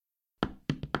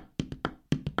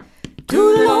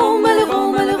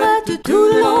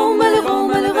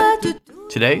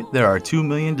Today, there are 2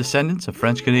 million descendants of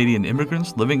French-Canadian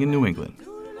immigrants living in New England.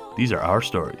 These are our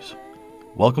stories.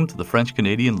 Welcome to the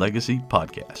French-Canadian Legacy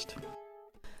Podcast.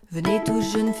 Venez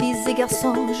tous jeunes filles et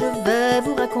garçons, je vais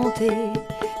vous raconter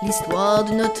l'histoire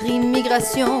de notre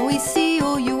immigration ici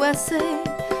au USA,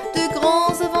 de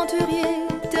grands aventuriers,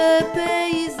 de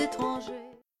pays étrangers.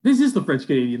 This is the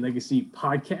French-Canadian Legacy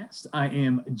Podcast. I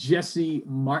am Jesse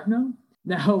Martineau.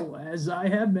 Now, as I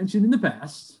have mentioned in the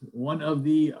past, one of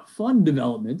the fun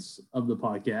developments of the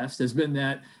podcast has been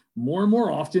that more and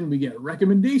more often we get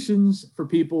recommendations for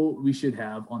people we should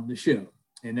have on the show.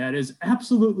 And that is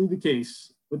absolutely the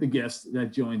case with the guest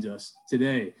that joins us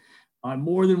today. On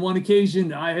more than one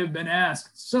occasion, I have been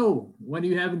asked, so when are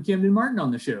you having Camden Martin on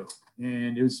the show?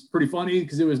 And it was pretty funny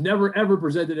because it was never, ever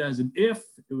presented as an if.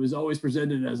 It was always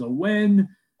presented as a when.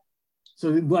 So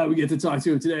I'm glad we get to talk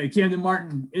to him today. Camden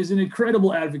Martin is an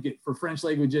incredible advocate for French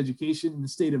language education in the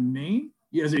state of Maine.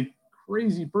 He has a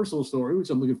crazy personal story, which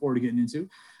I'm looking forward to getting into.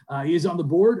 He is on the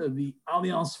board of the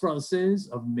Alliance Française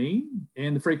of Maine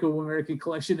and the Franco-American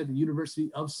Collection at the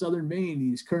University of Southern Maine.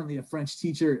 He is currently a French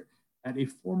teacher at a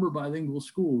former bilingual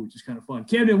school, which is kind of fun.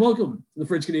 Camden, welcome to the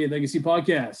French-Canadian Legacy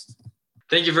Podcast.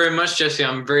 Thank you very much, Jesse.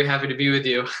 I'm very happy to be with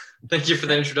you. Thank you for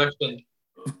that introduction.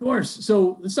 Of course.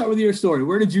 So let's start with your story.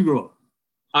 Where did you grow up?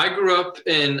 I grew up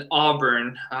in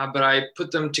Auburn, but I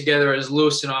put them together as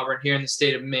Lewiston, Auburn, here in the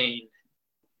state of Maine.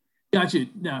 Gotcha.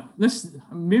 Now,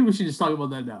 maybe we should just talk about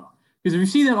that now. Because we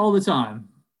see that all the time,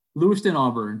 Lewiston,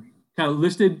 Auburn, kind of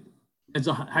listed as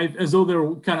though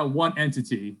they're kind of one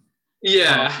entity.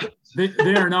 Yeah.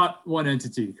 They are not one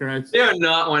entity, correct? They are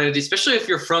not one entity, especially if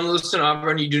you're from Lewiston,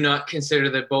 Auburn. You do not consider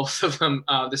that both of them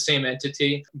the same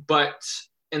entity. But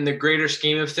in the greater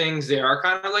scheme of things, they are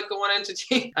kind of like a one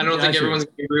entity. I don't think everyone's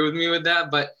going to agree with me with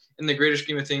that, but in the greater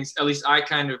scheme of things, at least I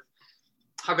kind of,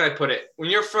 how could I put it? When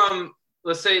you're from,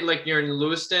 let's say like you're in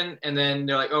Lewiston and then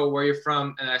they're like, oh, where you're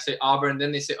from? And I say Auburn,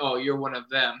 then they say, oh, you're one of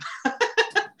them.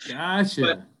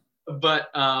 Gotcha. But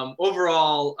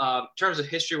overall, in terms of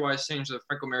history-wise, things of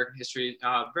Franco-American history,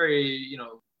 very,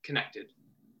 connected.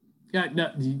 Yeah.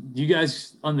 No, do you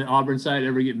guys on the Auburn side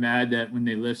ever get mad that when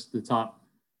they list the top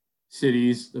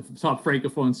cities, the top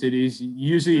francophone cities,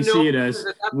 usually see it as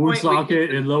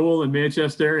Woonsocket and Lowell and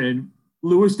Manchester and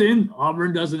Lewiston?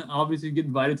 Auburn doesn't obviously get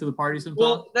invited to the party sometimes.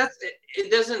 Well,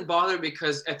 it doesn't bother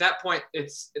because at that point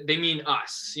they mean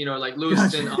us, like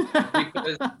Lewiston,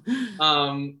 gotcha.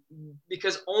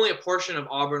 Because only a portion of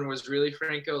Auburn was really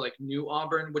Franco, like New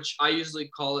Auburn, which I usually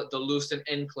call it the Lewiston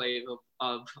enclave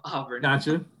of Auburn.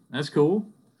 Gotcha. That's cool.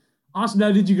 Awesome.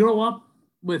 Now, did you grow up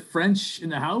with French in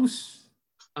the house?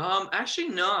 Actually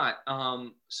not.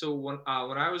 So when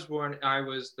I was born, I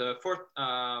was the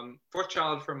fourth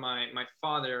child from my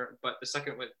father, but the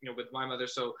second with my mother.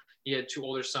 So he had two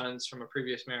older sons from a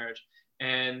previous marriage,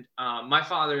 and my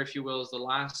father, if you will, is the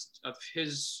last of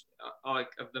his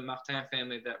of the Martin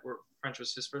family that were French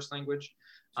was his first language.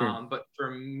 Sure. But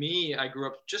for me, I grew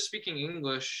up just speaking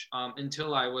English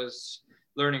until I was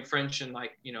learning French and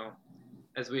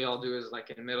as we all do, is like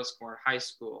in middle school or high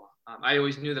school. I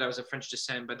always knew that I was of French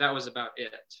descent, but that was about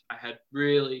it. I had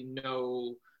really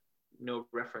no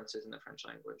references in the French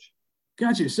language.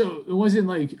 Gotcha. So it wasn't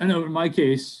like, I know in my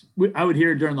case, I would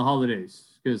hear it during the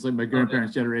holidays because like my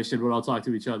grandparents' generation would all talk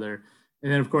to each other.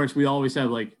 And then of course we always have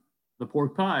like the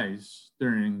pork pies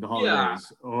during the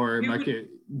holidays or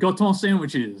gâteau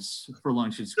sandwiches for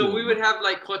lunch at school. So we would have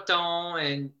like croton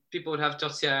and people would have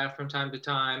tourtière from time to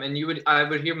time. And I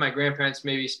would hear my grandparents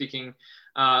maybe speaking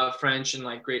French and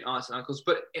like great aunts and uncles,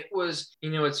 but it was,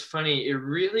 it's funny. It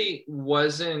really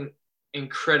wasn't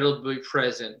incredibly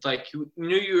present. Like you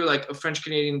knew you were like a French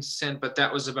Canadian descent, but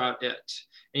that was about it.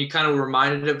 And you kind of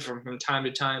reminded it from time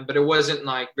to time, but it wasn't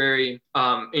like very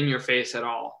in your face at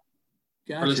all.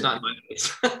 Gotcha. Or at least not in my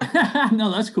face.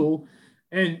 No, that's cool.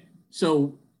 And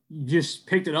so you just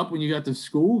picked it up when you got to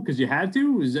school because you had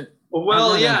to? Is it?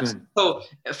 Well, yeah. So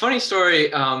a funny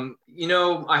story, I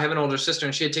have an older sister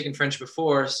and she had taken French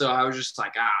before. So I was just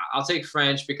like, I'll take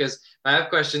French because if I have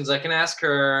questions, I can ask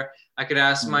her. I could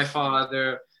ask my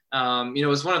father. It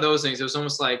was one of those things. It was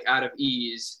almost like out of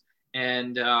ease.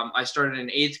 And I started in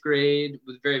 8th grade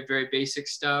with very, very basic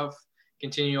stuff,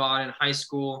 continue on in high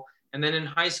school. And then in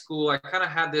high school, I kind of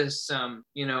had this,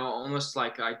 almost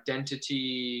like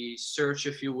identity search,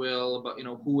 if you will, about,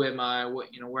 who am I,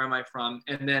 where am I from?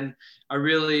 And then I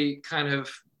really kind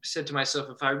of said to myself,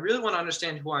 if I really want to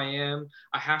understand who I am,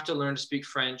 I have to learn to speak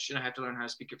French and I have to learn how to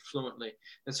speak it fluently.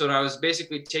 And so I was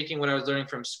basically taking what I was learning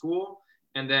from school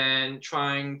and then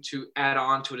trying to add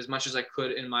on to it as much as I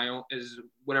could in my own, as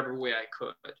whatever way I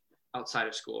could outside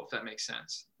of school, if that makes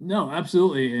sense. No,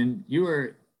 absolutely. And you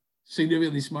were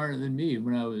significantly smarter than me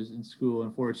when I was in school,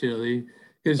 unfortunately.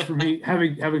 Because for me,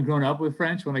 having grown up with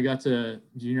French, when I got to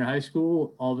junior high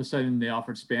school, all of a sudden they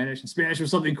offered Spanish, and Spanish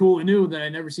was something cool and new that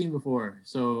I'd never seen before.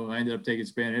 So I ended up taking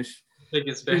Spanish.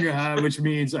 Junior high, which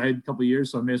means I had a couple of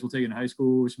years, so I may as well take it in high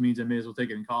school, which means I may as well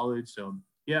take it in college. So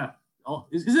yeah,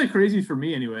 isn't it crazy for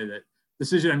me anyway that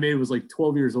decision I made was like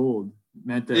 12 years old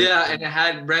meant that. Yeah, and it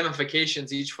had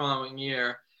ramifications each following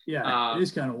year. Yeah, it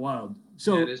is kind of wild.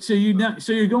 So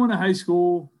you're going to high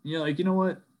school. You're like, you know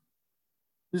what,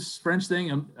 this French thing,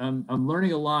 I'm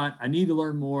learning a lot. I need to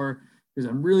learn more because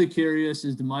I'm really curious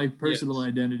as to my personal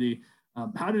identity.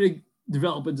 How did it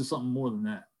develop into something more than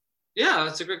that? Yeah,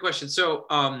 that's a great question. So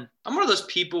I'm one of those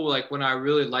people, like when I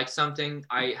really like something,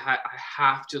 I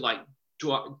have to like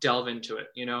delve into it.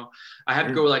 You know, I have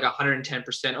to go like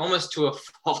 110%, almost to a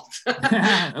fault.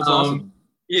 That's awesome.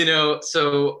 You know,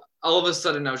 so all of a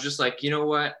sudden I was just like, you know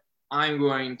what? I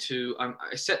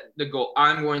set the goal.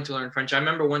 I'm going to learn French. I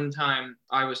remember one time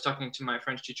I was talking to my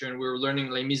French teacher and we were learning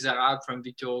Les Miserables from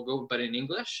Victor Hugo, but in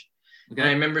English. Okay. And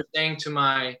I remember saying to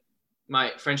my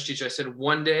French teacher, I said,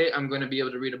 one day I'm going to be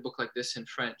able to read a book like this in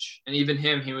French. And even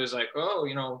him, he was like, oh,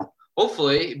 you know,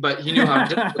 hopefully, but he knew how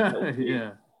difficult it would be.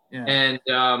 Yeah. And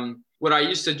what I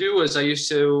used to do was I used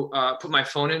to put my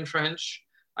phone in French.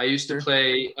 I used to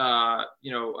play, I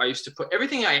used to put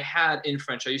everything I had in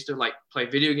French. I used to like play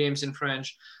video games in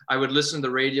French. I would listen to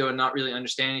the radio and not really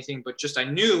understand anything, but just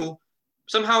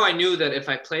somehow I knew that if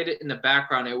I played it in the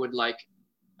background, it would like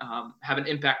have an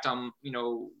impact on, you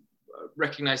know,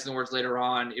 recognizing the words later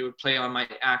on. It would play on my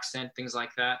accent, things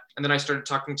like that. And then I started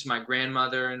talking to my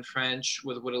grandmother in French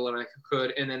with what little I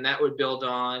could. And then that would build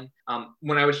on.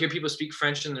 When I would hear people speak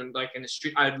French and then like in the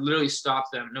street, I'd literally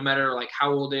stop them no matter like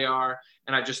how old they are.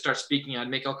 And I'd just start speaking. I'd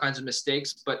make all kinds of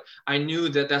mistakes, but I knew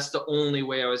that that's the only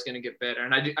way I was going to get better.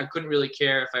 And I couldn't really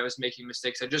care if I was making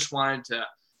mistakes.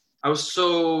 I was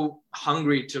so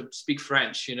hungry to speak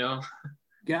French, you know?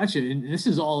 Gotcha. And this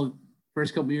is all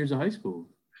first couple of years of high school.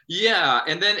 Yeah,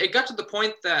 and then it got to the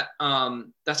point that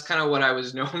that's kind of what I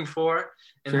was known for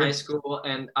in high school.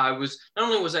 And not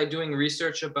only was I doing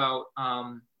research about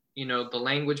the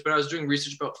language, but I was doing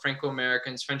research about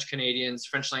Franco-Americans, French Canadians,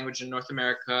 French language in North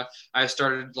America. I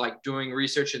started like doing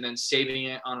research and then saving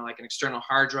it on like an external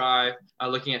hard drive,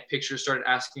 looking at pictures, started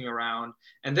asking around.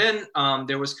 And then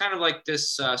there was kind of like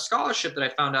this scholarship that I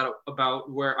found out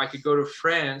about where I could go to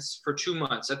France for 2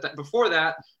 months. Before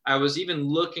that, I was even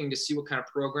looking to see what kind of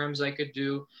programs I could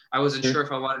do. I wasn't sure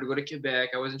if I wanted to go to Quebec.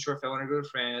 I wasn't sure if I wanted to go to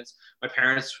France. My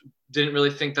parents didn't really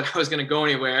think that I was going to go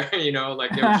anywhere, you know, like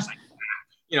they were just like,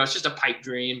 you know, it's just a pipe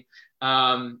dream.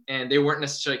 And they weren't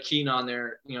necessarily keen on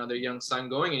their young son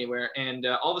going anywhere. And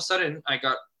all of a sudden I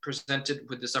got presented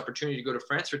with this opportunity to go to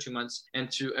France for 2 months. And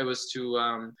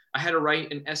I had to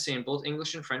write an essay in both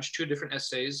English and French, 2 different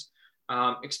essays,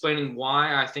 explaining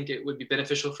why I think it would be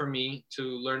beneficial for me to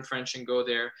learn French and go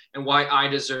there and why I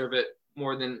deserve it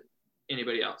more than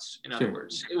anybody else. In other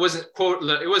words, it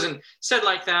wasn't said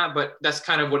like that, but that's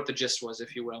kind of what the gist was,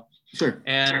 if you will. Sure.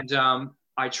 And,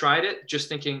 I tried it just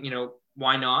thinking, you know,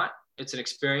 why not? It's an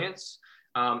experience.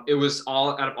 It was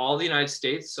all out of all the United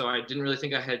States. So I didn't really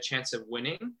think I had a chance of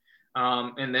winning.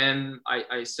 And then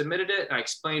I submitted it. And I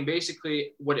explained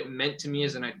basically what it meant to me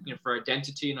for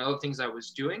identity and other things I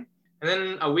was doing. And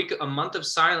then a month of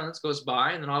silence goes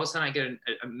by. And then all of a sudden I get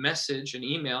a message, an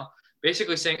email,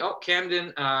 basically saying, oh,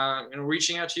 Camden,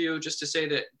 reaching out to you just to say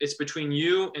that it's between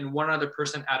you and one other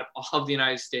person out of all of the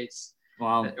United States.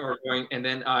 Wow. And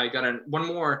then I got one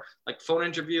more like phone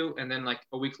interview, and then like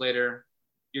a week later,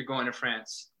 you're going to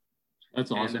France.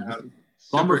 That's awesome.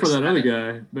 Bummer for that other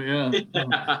guy, but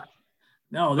yeah.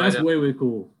 No, that's way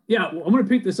cool. Yeah, well, I'm going to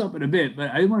pick this up in a bit, but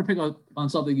I want to pick up on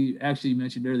something you actually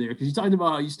mentioned earlier, because you talked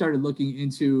about how you started looking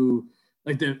into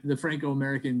like the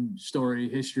Franco-American story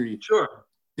history. Sure.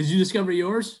 Did you discover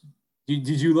yours?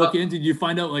 Did you look in? Did you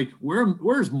find out like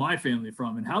where's my family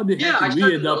from, and how did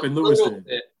we end up in Lewiston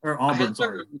or Auburn?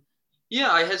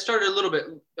 I had started a little bit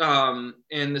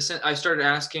in the sense I started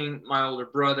asking my older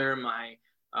brother, my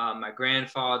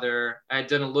grandfather. I had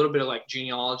done a little bit of like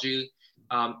genealogy.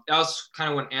 That was kind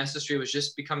of when Ancestry was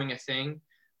just becoming a thing.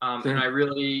 And I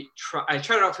really I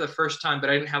tried it out for the first time, but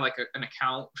I didn't have like an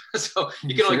account, so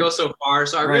you can only go so far.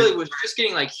 So I really was just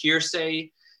getting like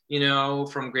hearsay, you know,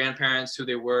 from grandparents, who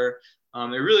they were.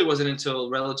 It really wasn't until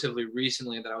relatively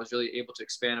recently that I was really able to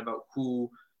expand about who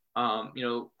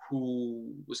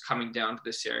was coming down to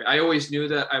this area. I always knew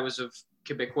that I was of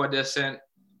Quebecois descent,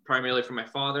 primarily from my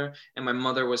father, and my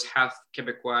mother was half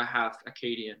Quebecois, half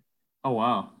Acadian. Oh,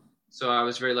 wow. So I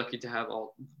was very lucky to have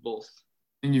both.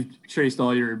 And you've traced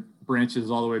all your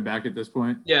branches all the way back at this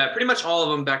point? Yeah, pretty much all of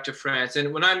them back to France.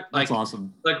 And when I'm like, That's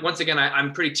awesome. Like once again,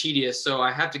 I'm pretty tedious, so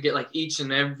I have to get like each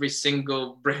and every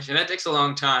single branch, and that takes a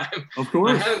long time. Of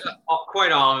course. I haven't got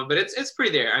quite all of it, but it's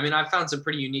pretty there. I mean, I found some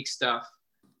pretty unique stuff.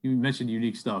 You mentioned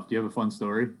unique stuff. Do you have a fun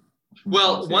story?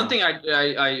 Well, one thing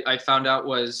I found out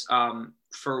was on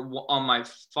my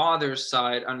father's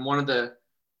side, on one of the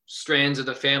strands of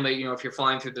the family, you know, if you're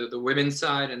flying through the women's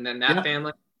side and then that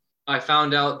family, I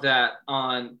found out that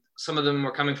on some of them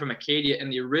were coming from Acadia,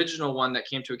 and the original one that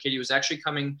came to Acadia was actually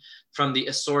coming from the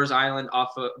Azores Island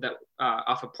off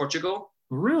of Portugal.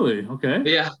 Really? Okay.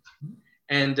 Yeah.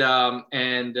 And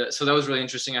so that was really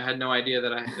interesting. I had no idea that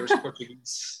there was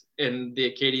Portuguese in the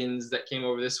Acadians that came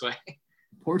over this way.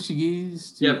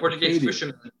 Portuguese. Portuguese Acadia.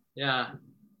 fishermen. Yeah.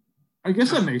 I guess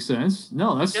that makes sense.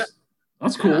 No,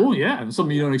 that's cool. Yeah.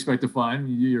 Something you don't expect to find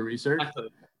when you do your research. Exactly.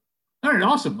 All right.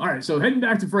 Awesome. All right. So heading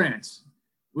back to France.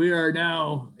 We are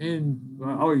now in,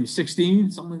 how are you,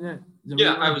 16? Something like that?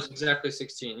 Yeah, I was exactly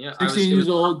 16. Yeah. 16 years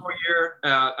old. Year.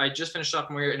 I just finished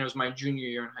sophomore year, and it was my junior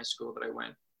year in high school that I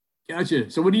went.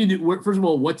 Gotcha. So what do you do? First of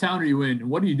all, what town are you in? And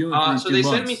what are you doing for these so 2 they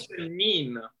months? sent me to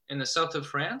Nîmes in the south of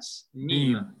France.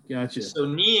 Nîmes. Gotcha. So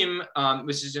Nîmes,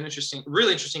 which is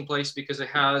really interesting place because it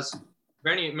has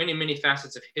many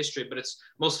facets of history, but it's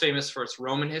most famous for its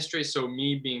Roman history. So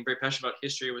me being very passionate about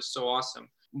history was so awesome.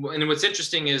 And what's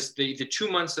interesting is the 2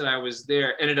 months that I was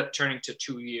there ended up turning to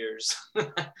 2 years.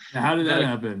 Now, how did that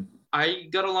happen? I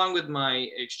got along with my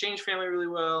exchange family really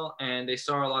well, and they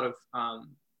saw a lot of,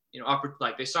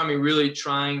 they saw me really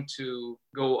trying to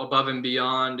go above and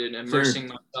beyond and immersing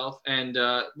myself. And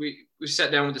we sat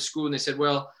down with the school, and they said,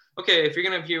 well, okay, if you're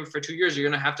going to be here for 2 years, you're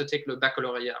going to have to take le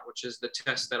baccalauréat, which is the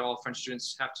test that all French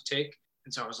students have to take.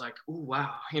 And so I was like, oh,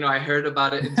 wow. You know, I heard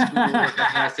about it in school.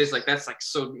 That's like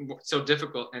so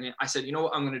difficult. And I said, you know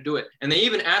what, I'm going to do it. And they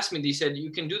even asked me, they said, you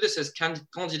can do this as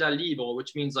candidat libre,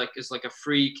 which means it's like a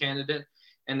free candidate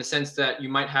in the sense that it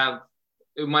might have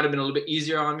been a little bit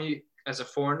easier on me as a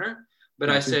foreigner.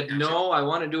 But I said, no, I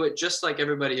want to do it just like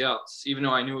everybody else, even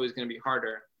though I knew it was going to be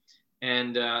harder.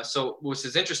 And so what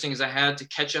is interesting is I had to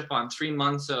catch up on 3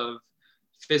 months of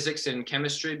physics and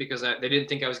chemistry because they didn't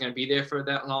think I was going to be there for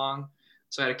that long.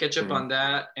 So I had to catch up on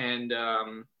that. And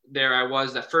there I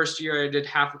was. That first year I did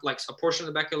a portion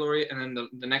of the baccalaureate. And then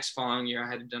the next following year I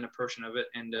had done a portion of it.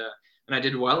 And I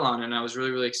did well on it. And I was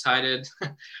really, really excited.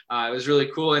 It was really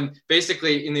cool. And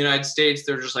basically in the United States,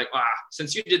 they're just like,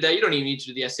 since you did that, you don't even need to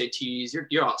do the SATs.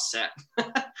 You're all set.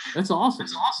 That's awesome.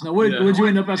 Now, where'd you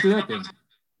end up after that then?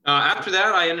 After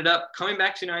that, I ended up coming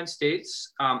back to the United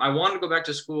States. I wanted to go back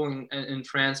to school in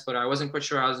France, but I wasn't quite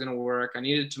sure how I was going to work. I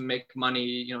needed to make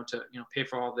money, to pay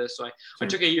for all this. So I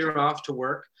took a year off to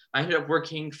work. I ended up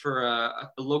working for a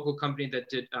local company that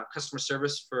did customer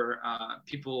service for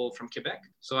people from Quebec.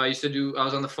 So I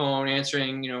was on the phone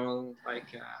answering,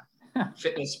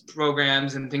 fitness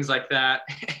programs and things like that.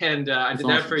 And I did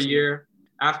that for a year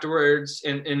afterwards.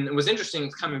 And it was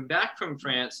interesting coming back from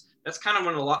France. That's kind of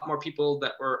when a lot more people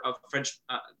that were of French,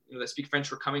 that speak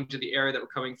French were coming to the area that were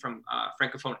coming from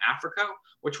Francophone Africa,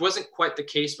 which wasn't quite the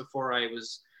case before I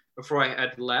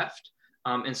had left.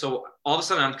 And so all of a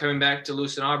sudden I'm coming back to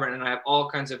Lewis and Auburn, and I have all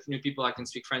kinds of new people I can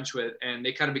speak French with, and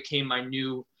they kind of became my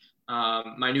new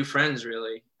friends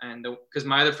really. And because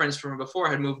my other friends from before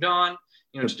had moved on,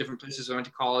 to different places, I went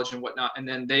to college and whatnot, and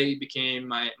then they became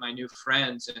my new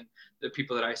friends and the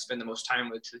people that I spend the most time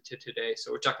with to today.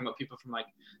 So we're talking about people from like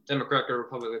Democratic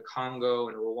Republic of Congo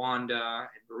and Rwanda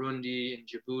and Burundi and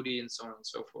Djibouti and so on and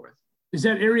so forth. Is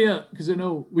that area, because I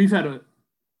know we've had a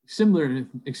similar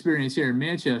experience here in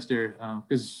Manchester,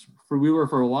 because we were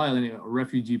for a while in a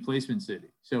refugee placement city.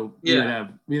 So we'd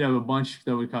have a bunch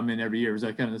that would come in every year. Was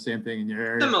that kind of the same thing in your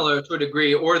area? Similar to a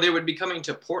degree, or they would be coming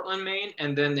to Portland, Maine,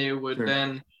 and then they would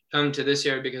then come to this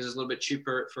area because it's a little bit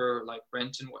cheaper for like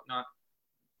rent and whatnot.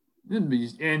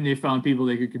 And they found people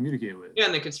they could communicate with. Yeah,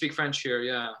 and they could speak French here.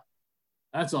 Yeah.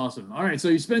 That's awesome. All right, so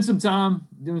you spend some time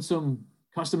doing some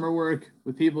customer work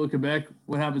with people in Quebec.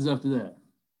 What happens after that?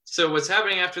 So what's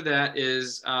happening after that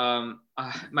is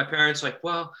my parents are like,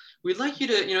 well, we'd like you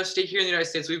to, stay here in the United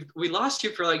States. We lost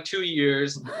you for like 2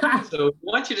 years, so we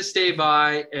want you to stay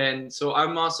by. And so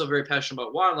I'm also very passionate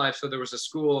about wildlife. So there was a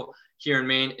school here in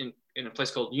Maine, in a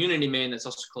place called Unity, Maine, that's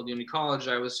also called Unity College.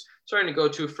 I was starting to go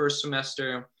to first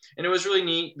semester, and it was really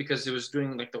neat because it was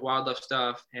doing like the wildlife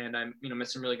stuff, and I met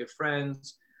some really good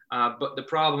friends. But the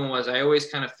problem was I always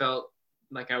kind of felt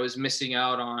like I was missing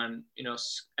out on,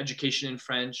 education in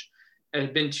French. it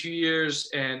had been 2 years,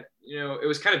 and it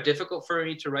was kind of difficult for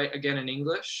me to write again in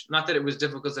English. Not that it was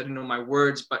difficult because I didn't know my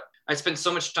words, but I spent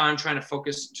so much time trying to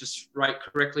focus, just write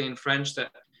correctly in French,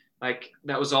 that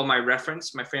that was all my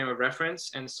reference, my frame of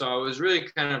reference. And so I was really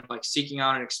kind of like seeking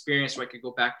out an experience where I could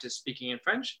go back to speaking in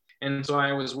French. And so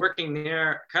I was working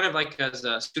there kind of like as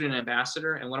a student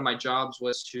ambassador. And one of my jobs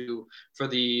was for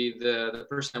the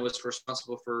person that was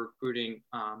responsible for recruiting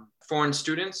foreign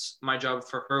students, my job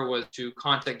for her was to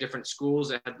contact different schools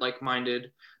that had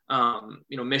like-minded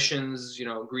missions,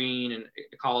 green and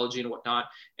ecology and whatnot,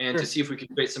 and to see if we could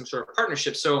create some sort of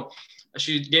partnership. So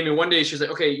she gave me one day, she was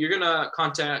like, okay, you're going to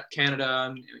contact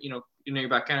Canada, you know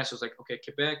about Canada. So I was like, okay,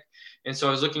 Quebec. And so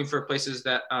I was looking for places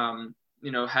that,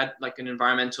 had like an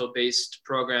environmental based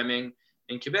programming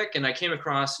in Quebec. And I came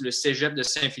across Le Cégep de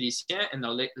Saint-Félicien in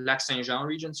the Lac Saint-Jean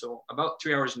region. So about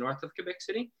 3 hours north of Quebec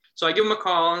City. So I give him a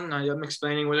call and I'm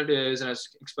explaining what it is. And I was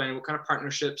explaining what kind of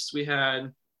partnerships we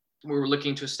were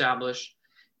looking to establish.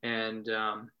 And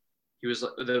he was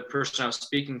the person I was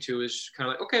speaking to was kind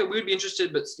of like, okay, we would be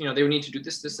interested, but they would need to do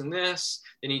this, this, and this.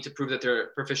 They need to prove that they're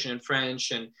proficient in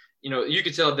French. And, you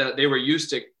could tell that they were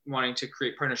used to wanting to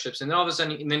create partnerships. And then all of a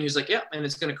sudden, and then he was like, yeah, and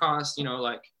it's going to cost,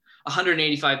 like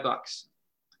 $185. I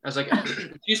was like,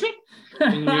 excuse me?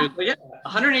 And he was like, yeah,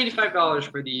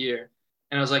 $185 for the year.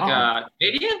 And I was like,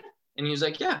 Canadian? And he was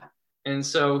like, yeah. And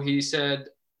so he said,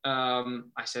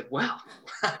 I said, well,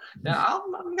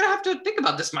 I'm going to have to think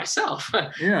about this myself.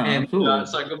 Yeah, and absolutely.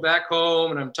 So I go back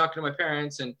home and I'm talking to my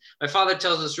parents, and my father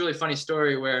tells this really funny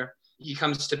story where he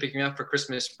comes to pick me up for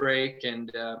Christmas break,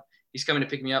 and he's coming to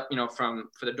pick me up,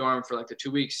 for the dorm for like the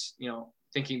 2 weeks,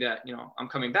 thinking that, I'm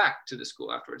coming back to the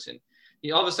school afterwards. And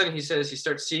all of a sudden he says, he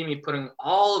starts seeing me putting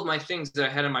all of my things that I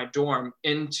had in my dorm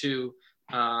into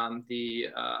the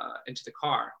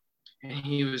car. And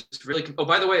he was really, oh,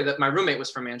 by the way, that my roommate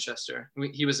was from Manchester.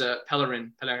 He was a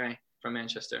Pellerin from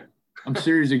Manchester. I'm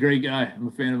serious, a great guy. I'm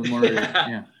a fan of him already.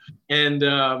 Yeah. And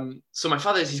so my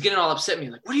father, he's getting all upset at me,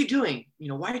 like, what are you doing?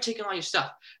 Why are you taking all your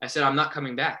stuff? I said, I'm not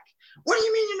coming back. What do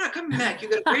you mean you're not coming back? You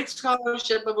got a great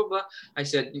scholarship, blah, blah, blah. I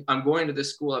said, I'm going to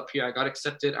this school up here. I got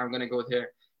accepted. I'm going to go there.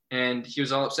 And he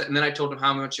was all upset. And then I told him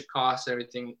how much it costs,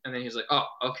 everything. And then he was like, oh,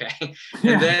 okay.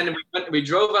 Yeah. And then we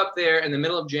drove up there in the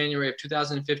middle of January of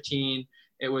 2015.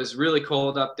 It was really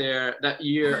cold up there. That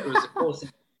year, it was the coldest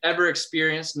I've ever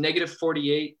experienced,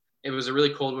 -48. It was a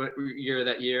really cold year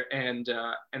that year. And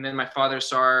then my father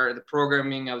saw the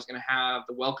programming I was going to have,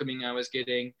 the welcoming I was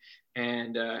getting.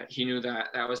 And he knew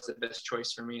that was the best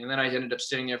choice for me. And then I ended up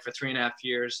sitting there for 3.5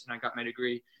 years, and I got my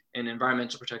degree in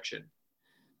environmental protection.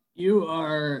 You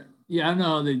are, I don't know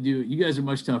how they do. You guys are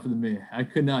much tougher than me. I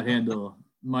could not handle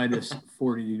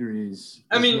 -40 degrees.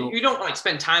 I mean, you don't like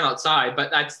spend time outside,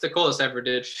 but that's the coldest I ever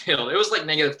did feel. It was like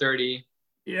 -30.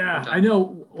 Yeah, I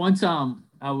know. One time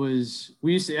I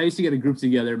used to get a group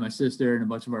together, my sister and a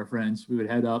bunch of our friends. We would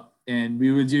head up and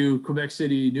we would do Quebec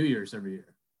City New Year's every year.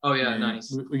 Oh yeah, and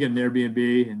nice. We get an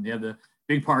Airbnb and they have the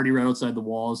big party right outside the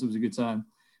walls. It was a good time.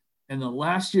 And the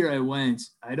last year I went,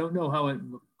 I don't know how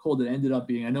cold it ended up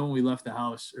being. I know when we left the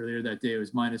house earlier that day, it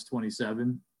was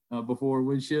 -27 before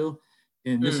wind chill.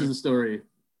 And this is the story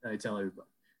I tell everybody.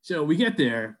 So we get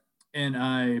there and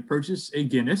I purchase a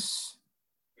Guinness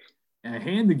and I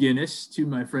hand the Guinness to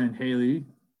my friend Haley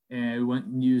and we went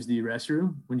and used the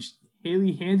restroom. When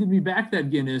Haley handed me back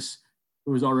that Guinness, it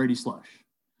was already slush.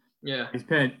 Yeah. I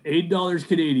spent $8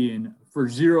 Canadian for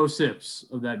 0 sips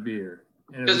of that beer.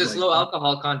 Because it's low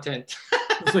alcohol content.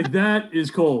 It's like, that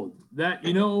is cold. That,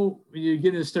 when your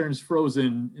Guinness turns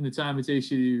frozen in the time it takes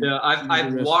you. Yeah,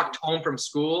 I've walked home from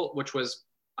school, which was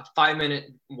a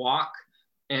 5-minute walk,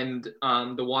 and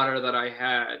the water that I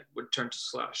had would turn to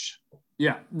slush.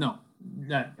 Yeah, no,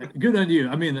 good on you.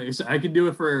 I mean, I could do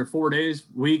it for 4 days,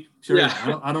 week. Sure.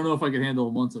 Yeah. I don't know if I could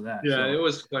handle months of that. Yeah, so. It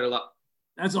was quite a lot.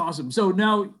 That's awesome. So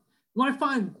now what I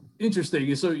find interesting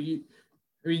is,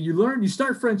 you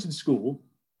start French in school,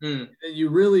 and you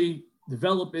really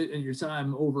develop it in your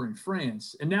time over in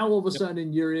France. And now all of a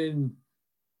sudden you're in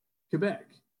Quebec.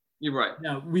 You're right.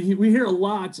 Now we hear a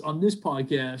lot on this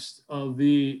podcast of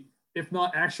the, if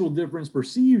not actual difference,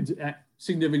 perceived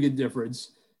significant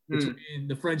difference between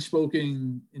the French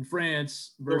spoken in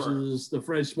France versus the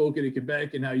French spoken in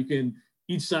Quebec, and how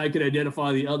each side can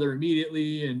identify the other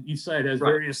immediately, and each side has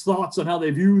various thoughts on how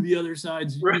they view the other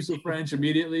side's use of French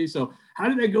immediately. So how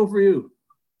did that go for you?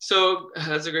 So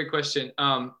that's a great question.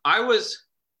 I was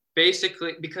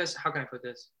basically, because, how can I put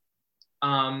this?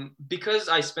 Because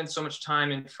I spent so much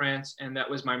time in France and that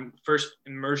was my first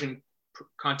immersion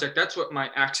contact, that's what my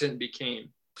accent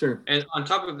became. Sure. And on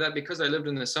top of that, because I lived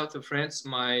in the south of France,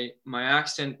 my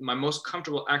accent, my most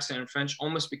comfortable accent in French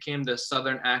almost became the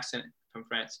southern accent from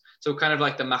France. So kind of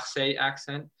like the Marseille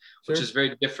accent, which is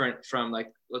very different from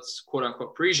like, let's quote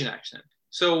unquote Parisian accent.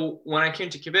 So when I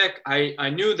came to Quebec, I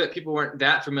knew that people weren't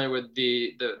that familiar with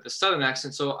the southern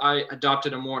accent. So I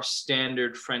adopted a more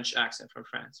standard French accent from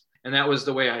France. And that was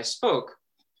the way I spoke.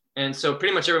 And so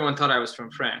pretty much everyone thought I was from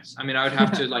France. I mean, I would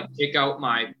have to like take out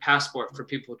my passport for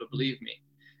people to believe me.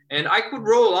 And I could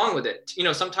roll along with it. You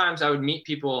know, sometimes I would meet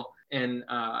people in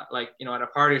like, you know, at a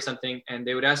party or something, and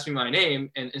they would ask me my name.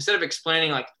 And instead of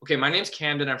explaining like, okay, my name's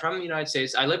Camden, I'm from the United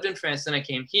States, I lived in France, then I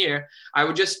came here, I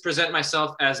would just present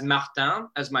myself as Martin,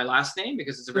 as my last name,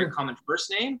 because it's a very common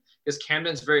first name, because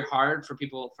Camden's very hard for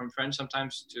people from French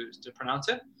sometimes to pronounce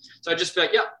it. So I'd just be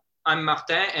like, yeah, I'm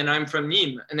Martin and I'm from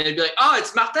Nîmes. And they'd be like, oh,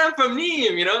 it's Martin from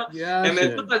Nîmes, you know? Yeah. And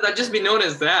then sometimes I'd just be known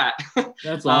as that.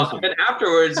 That's awesome. And then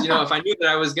afterwards, you know, if I knew that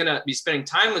I was going to be spending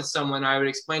time with someone, I would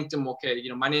explain to them, okay, you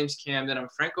know, my name's Camden, I'm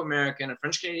Franco-American, a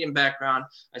French-Canadian background.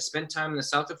 I spent time in the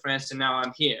south of France and now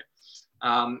I'm here.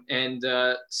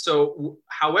 So,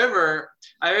 however,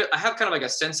 I have kind of like a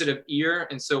sensitive ear.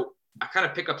 And so I kind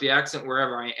of pick up the accent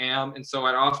wherever I am. And so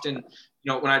I'd often,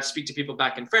 you know, when I'd speak to people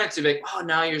back in France, they'd be like, oh,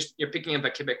 now you're picking up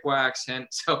a Quebecois accent.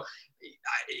 So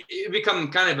it become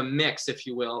kind of a mix, if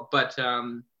you will. But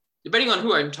depending on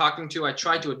who I'm talking to, I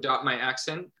try to adopt my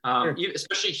accent,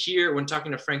 especially here when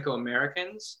talking to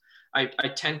Franco-Americans. I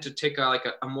tend to take a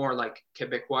more like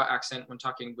Quebecois accent when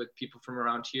talking with people from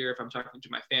around here, if I'm talking to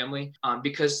my family,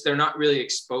 because they're not really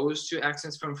exposed to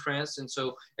accents from France. And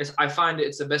so I find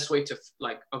it's the best way to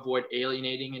like avoid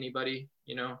alienating anybody,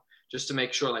 you know, just to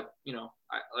make sure like, you know,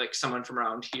 like someone from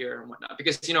around here and whatnot.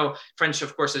 Because, you know, French,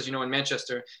 of course, as you know, in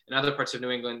Manchester and other parts of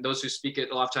New England, those who speak it,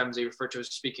 a lot of times they refer to as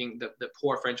speaking the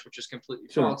poor French, which is completely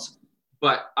false.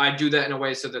 But I do that in a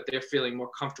way so that they're feeling more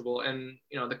comfortable and,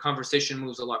 you know, the conversation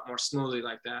moves a lot more smoothly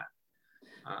like that.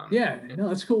 No,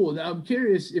 that's cool. Now, I'm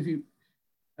curious if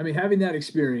having that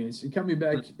experience and coming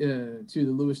back to the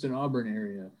Lewiston, Auburn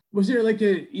area, was there like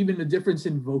even a difference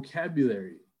in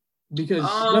vocabulary? Because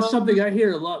that's something I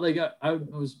hear a lot. Like I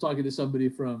was talking to somebody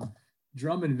from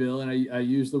Drummondville and I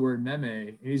used the word meme.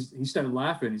 And he started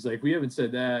laughing. He's like, we haven't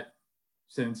said that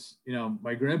since, you know,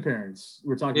 my grandparents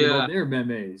were talking about their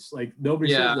memes. Like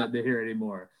nobody says that they hear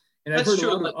anymore. And I've heard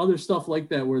a lot of other stuff like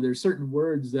that where there's certain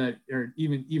words that are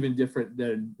even different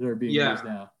than they're being used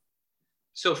now.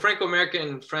 So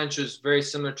Franco-American French is very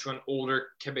similar to an older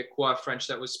Quebecois French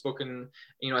that was spoken,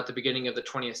 you know, at the beginning of the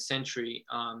 20th century.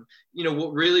 You know,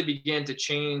 what really began to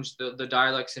change the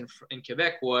dialects in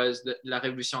Quebec was la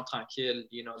Révolution tranquille,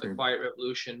 you know, the Quiet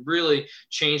Revolution really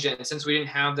changed it. And since we didn't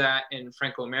have that in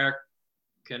Franco-American,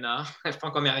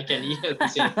 Franco-Americani at the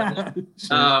same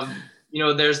time, you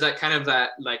know, there's that kind of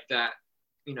that,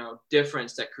 you know,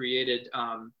 difference that created,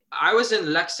 I was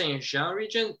in Lac-Saint-Jean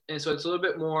region, and so it's a little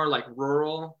bit more like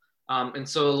rural. And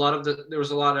so there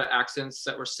was a lot of accents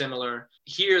that were similar.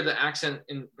 Here, the accent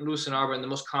in Lewiston, Auburn, the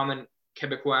most common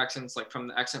Quebecois accents, like from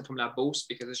the accent from La Beauce,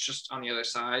 because it's just on the other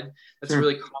side. That's a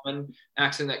really common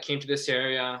accent that came to this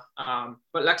area.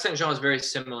 But Lac-Saint-Jean is very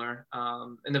similar.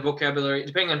 And the vocabulary,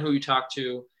 depending on who you talk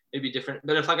to, it'd be different.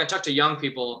 But if like I talk to young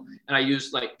people and I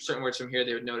use like certain words from here,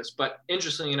 they would notice. But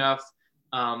interestingly enough,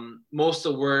 most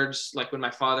of the words, like when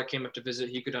my father came up to visit,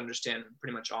 he could understand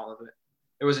pretty much all of it.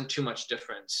 There wasn't too much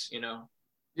difference, you know?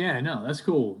 Yeah, no, that's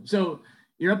cool. So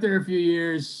you're up there a few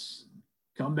years,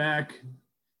 come back.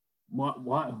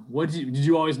 Did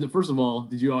you always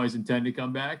intend to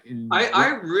come back?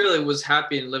 I really was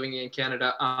happy in living in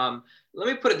Canada. Let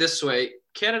me put it this way.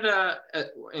 Canada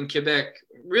and Quebec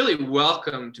really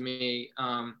welcomed me.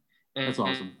 That's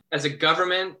awesome. And as a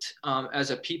government, as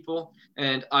a people,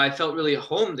 and I felt really at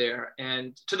home there.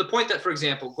 And to the point that, for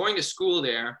example, going to school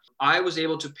there, I was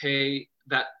able to pay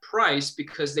that price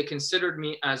because they considered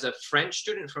me as a French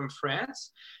student from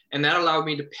France. And that allowed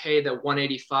me to pay the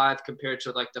 185 compared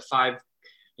to like the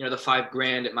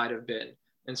 $5,000 it might have been.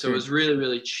 And so it was really,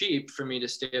 really cheap for me to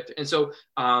stay up there. And so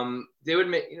they would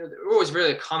make, you know, they were always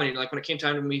really accommodating. Like when it came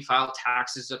time to me file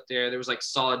taxes up there was like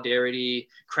solidarity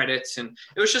credits, and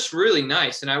it was just really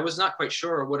nice. And I was not quite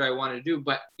sure what I wanted to do,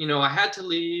 but, you know, I had to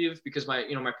leave because my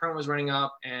permit was running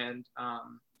up, and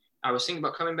I was thinking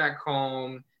about coming back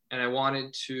home, and I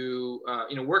wanted to,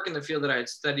 work in the field that I had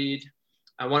studied.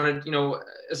 I wanted, you know,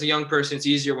 as a young person, it's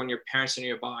easier when your parents are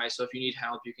nearby. So if you need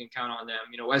help, you can count on them,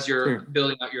 you know, as you're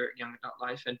building out your young adult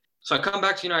life. And so I come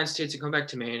back to the United States and come back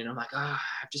to Maine, and I'm like, I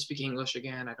have to speak English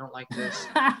again. I don't like this,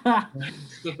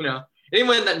 you know.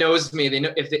 anyone that knows me, they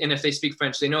know if they speak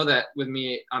French, they know that with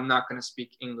me, I'm not going to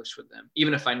speak English with them,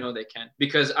 even if I know they can,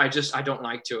 because I don't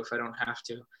like to if I don't have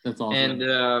to. That's awesome.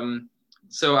 And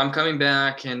so I'm coming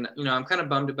back, and I'm kind of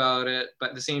bummed about it, but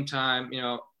at the same time,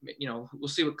 we'll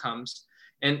see what comes.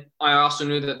 And I also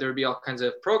knew that there would be all kinds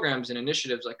of programs and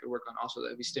initiatives I could work on also that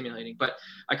would be stimulating. But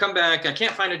I come back, I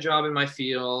can't find a job in my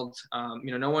field.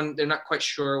 They're not quite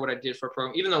sure what I did for a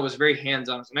program, even though it was very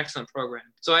hands-on. It's an excellent program.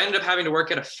 So I ended up having to work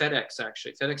at a FedEx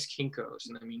Kinko's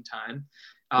in the meantime.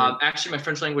 Actually, my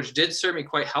French language did serve me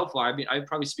quite helpful. I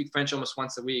probably speak French almost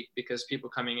once a week because people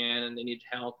coming in and they need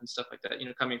help and stuff like that,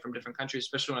 coming from different countries,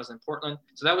 especially when I was in Portland.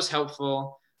 So that was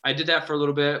helpful. I did that for a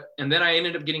little bit. And then I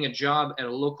ended up getting a job at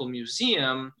a local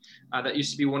museum that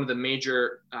used to be one of the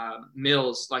major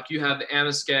mills. Like you have the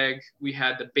Amoskeag, we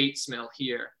had the Bates Mill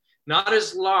here. Not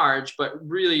as large, but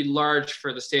really large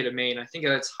for the state of Maine. I think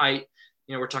at its height,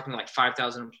 we're talking like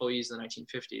 5,000 employees in the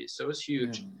 1950s. So it was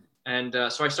huge. And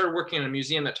so I started working in a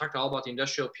museum that talked all about the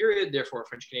industrial period, therefore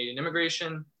French-Canadian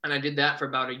immigration. And I did that for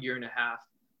about a year and a half.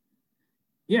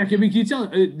 Yeah, can you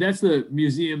tell? That's the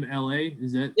Museum LA,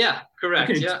 is that? Yeah,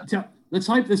 correct. Okay, yeah. Let's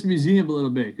hype this museum a little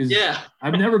bit because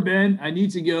I've never been. I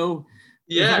need to go.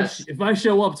 Yes. If I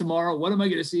show up tomorrow, what am I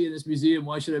going to see in this museum?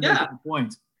 Why should I make it a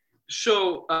point?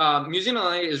 So Museum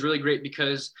LA is really great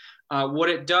because what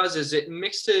it does is it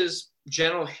mixes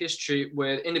general history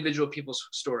with individual people's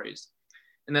stories.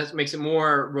 And that makes it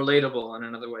more relatable in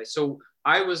another way. So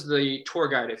I was the tour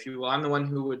guide, if you will. I'm the one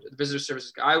who would, the visitor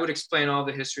services guy, I would explain all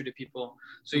the history to people.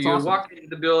 So you walk into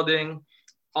the building,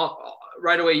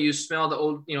 right away you smell the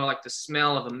old, like the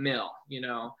smell of a mill,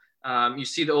 you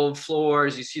see the old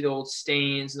floors, you see the old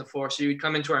stains in the floor. So you would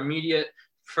come into our immediate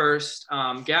first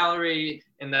gallery,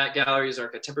 and that gallery is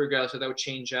like a temporary gallery, so that would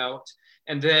change out.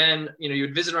 And then, you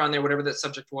would visit around there, whatever that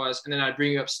subject was, and then I'd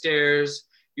bring you upstairs.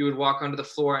 You would walk onto the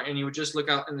floor and you would just look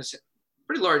out in this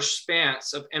pretty large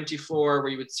expanse of empty floor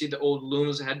where you would see the old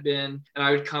looms that had been. And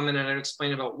I would come in and I'd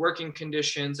explain about working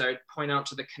conditions. I would point out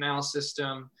to the canal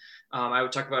system. I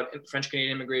would talk about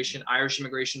French-Canadian immigration, Irish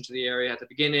immigration to the area at the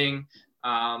beginning.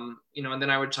 And then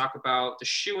I would talk about the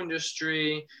shoe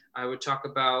industry. I would talk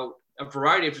about a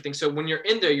variety of things. So when you're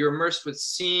in there, you're immersed with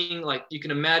seeing, like you can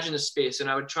imagine the space. And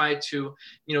I would try to,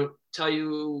 tell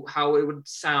you how it would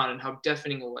sound and how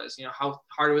deafening it was, how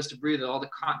hard it was to breathe, all the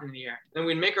cotton in the air. Then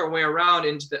we'd make our way around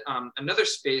into the another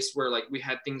space where like we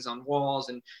had things on walls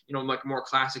and, like more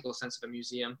classical sense of a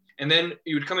museum. And then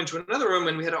you would come into another room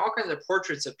and we had all kinds of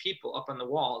portraits of people up on the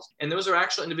walls. And those are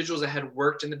actual individuals that had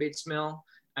worked in the Bates Mill.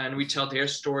 And we tell their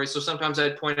stories. So sometimes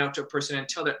I'd point out to a person and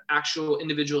tell their actual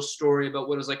individual story about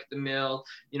what it was like at the mill,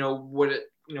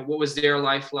 what was their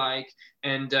life like.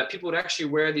 And people would actually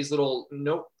wear these little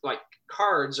note like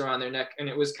cards around their neck. And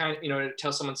it was kind of, to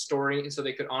tell someone's story. And so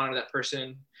they could honor that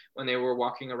person when they were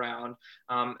walking around.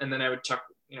 And then I would talk,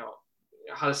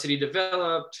 how the city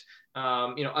developed,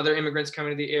 other immigrants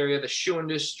coming to the area, the shoe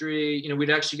industry, we'd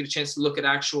actually get a chance to look at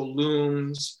actual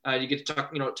looms. You get to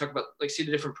talk about like see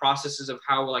the different processes of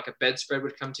how like a bedspread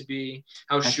would come to be,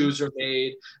 how shoes are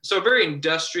made. So a very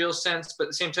industrial sense, but at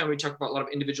the same time, we talk about a lot of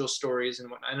individual stories and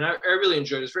whatnot. And I really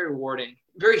enjoyed it. It's very rewarding,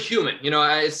 very human.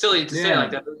 It's silly to say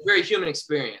like that, but very human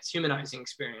experience, humanizing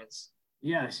experience.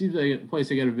 Yeah, it seems like a place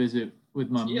I got to visit with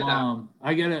my mom.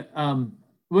 I got to,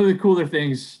 one of the cooler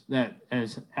things that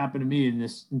has happened to me in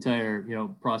this entire,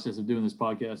 process of doing this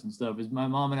podcast and stuff is my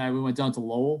mom and I, we went down to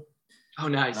Lowell. Oh,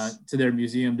 nice. To their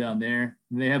museum down there.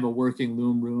 And they have a working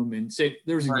loom room. And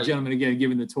there was a gentleman again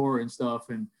giving the tour and stuff.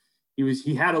 And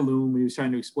he had a loom. He was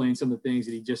trying to explain some of the things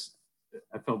that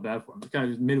I felt bad for him.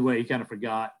 Kind of midway, he kind of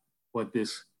forgot what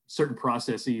this certain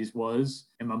processes was.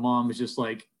 And my mom was just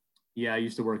like, yeah, I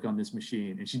used to work on this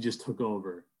machine, and she just took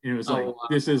over. And it was like,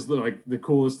 this is like the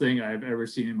coolest thing I've ever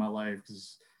seen in my life.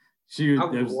 Because it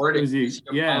was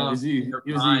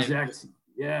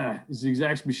the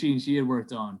exact machine she had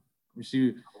worked on.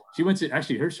 She went to,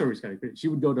 actually her story is kind of great. She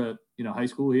would go to, high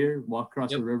school here, walk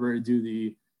across the river and do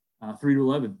the 3 to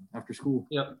 11 after school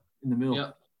in the mill.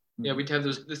 Yep. Yeah, we'd have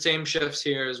the same shifts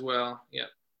here as well. Yeah.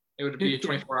 It would be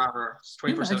 24-hour,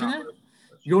 24/7.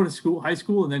 You go to school, high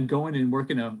school, and then going and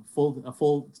working a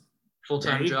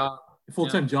full-time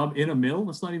job in a mill.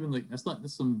 That's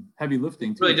that's some heavy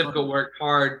lifting too. Really difficult work,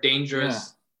 hard,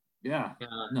 dangerous. Yeah.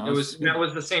 No, that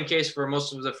was the same case for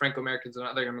most of the Franco-Americans and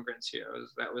other immigrants here.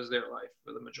 That was their life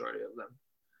for the majority of them.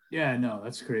 Yeah, no,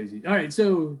 that's crazy. All right,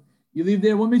 so you leave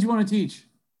there. What made you want to teach?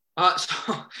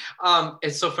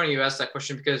 It's so funny you asked that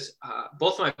question because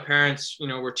both of my parents,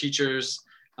 were teachers.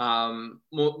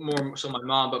 More so my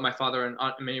mom, but my father in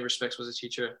many respects was a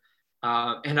teacher.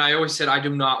 And I always said, I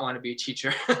do not want to be a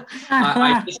teacher.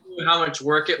 I just knew how much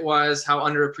work it was, how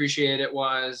underappreciated it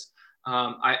was.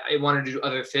 I wanted to do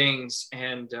other things.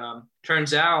 And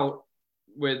turns out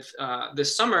with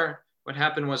this summer, what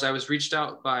happened was I was reached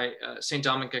out by St.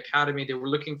 Dominic Academy. They were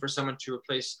looking for someone to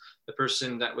replace the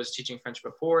person that was teaching French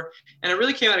before. And it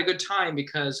really came at a good time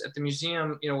because at the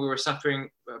museum, we were suffering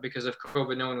because of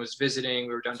COVID. No one was visiting.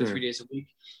 We were down to 3 days a week.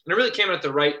 And it really came at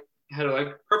the right, had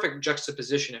a perfect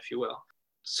juxtaposition, if you will.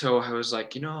 So I was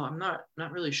like, I'm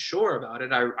not really sure about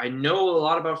it. I know a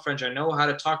lot about French. I know how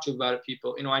to talk to about it,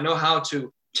 people. I know how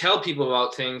to tell people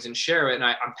about things and share it. And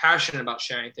I'm passionate about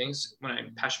sharing things when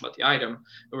I'm passionate about the item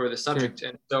or the subject. Sure.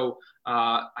 And so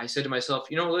I said to myself,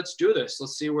 let's do this.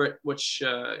 Let's see what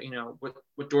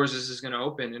doors this is going to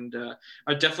open. And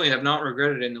I definitely have not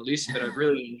regretted it in the least, but I've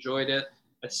really enjoyed it.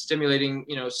 It's stimulating,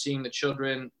 seeing the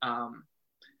children, kind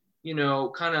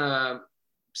of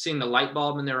seeing the light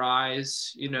bulb in their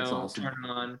eyes, awesome.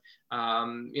 Turn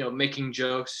on, making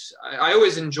jokes. I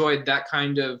always enjoyed that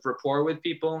kind of rapport with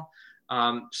people.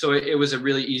 So it was a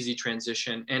really easy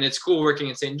transition, and it's cool working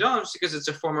in St. John's because it's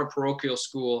a former parochial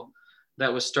school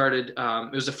that was started.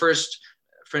 It was the first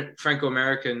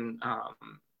Franco-American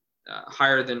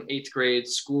higher than 8th grade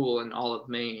school in all of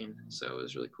Maine. So it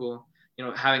was really cool,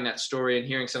 having that story and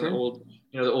hearing some of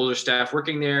the older staff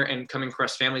working there and coming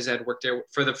across families that had worked there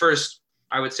for the first,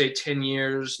 I would say 10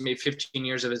 years, maybe 15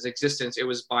 years of its existence. It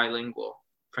was bilingual,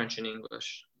 French and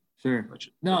English. Sure.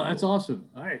 No, that's awesome.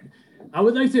 All right. I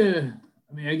would like to,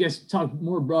 I guess, talk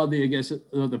more broadly,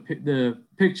 the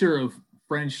picture of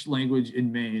French language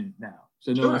in Maine now.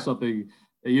 So I know that's something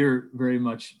that you're very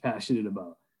much passionate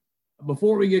about.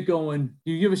 Before we get going,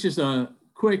 can you give us just a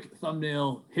quick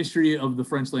thumbnail history of the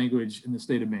French language in the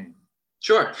state of Maine?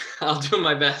 Sure. I'll do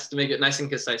my best to make it nice and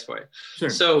concise for you. Sure.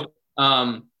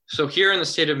 So here in the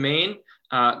state of Maine,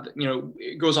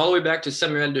 it goes all the way back to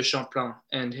Samuel de Champlain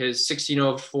and his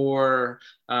 1604,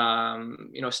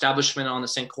 establishment on the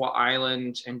St. Croix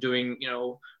Island and doing,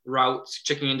 routes,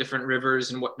 checking in different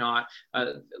rivers and whatnot.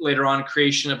 Later on,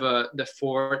 creation of the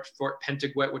Fort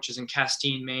Pentagouet, which is in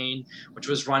Castine, Maine, which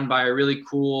was run by a really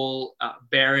cool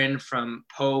baron from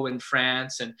Pau in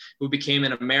France, and who became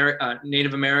an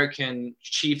Native American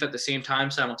chief at the same time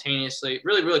simultaneously.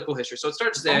 Really, really cool history. So it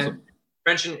starts there. Awesome.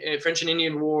 French and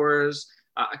Indian Wars,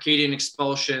 Acadian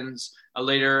expulsions,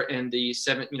 later in the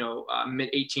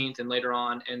mid 18th and later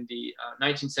on in the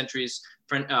 19th centuries,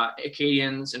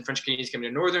 Acadians and French Canadians coming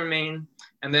to northern Maine,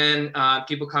 and then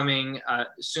people coming as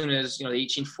soon as the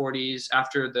 1840s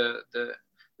after the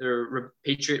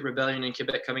Patriot Rebellion in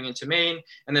Quebec coming into Maine,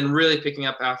 and then really picking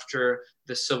up after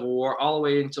the Civil War all the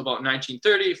way until about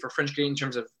 1930 for French Canadian in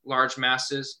terms of large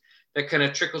masses. That kind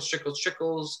of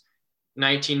trickles.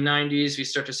 1990s, we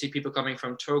start to see people coming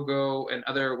from Togo and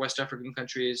other West African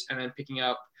countries, and then picking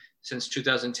up since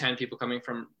 2010, people coming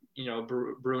from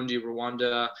Burundi,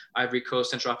 Rwanda, Ivory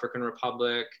Coast, Central African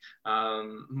Republic,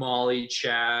 Mali,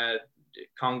 Chad,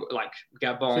 Congo, like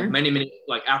Gabon, many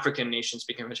like African nations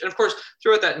speaking French. And of course,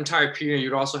 throughout that entire period,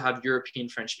 you'd also have European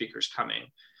French speakers coming,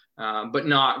 but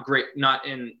not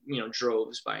in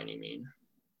droves by any mean.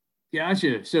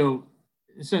 Gotcha. So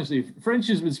essentially, French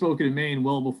has been spoken in Maine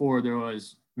well before there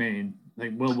was Maine,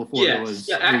 like well before there was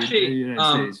the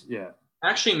United States. Yeah.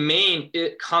 Actually, Maine,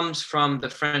 it comes from the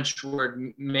French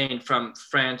word Maine, from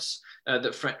France,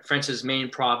 France's Maine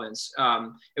province.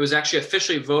 It was actually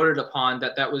officially voted upon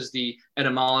that was the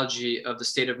etymology of the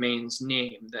state of Maine's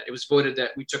name, that it was voted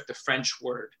that we took the French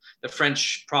word, the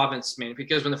French province Maine,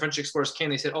 because when the French explorers came,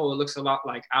 they said, oh, it looks a lot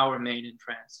like our Maine in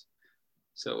France.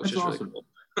 So it's just awesome. Really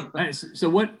cool. Nice. So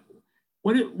what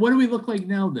do we look like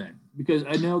now then? Because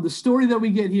I know the story that we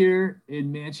get here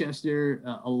in Manchester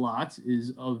a lot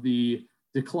is of the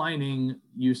declining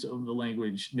use of the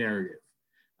language narrative.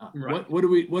 Right. What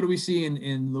do we see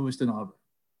in Lewiston, Auburn?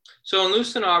 So in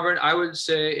Lewiston, Auburn, I would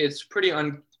say it's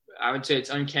it's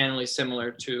uncannily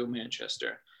similar to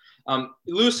Manchester.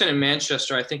 Lewiston and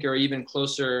Manchester, I think, are even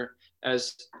closer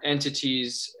as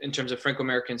entities in terms of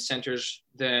Franco-American centers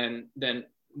than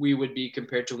we would be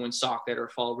compared to Woonsocket or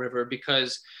Fall River,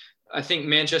 because I think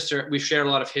Manchester, we've shared a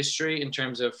lot of history in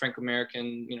terms of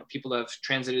Franco-American, people have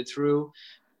transited through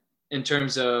in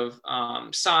terms of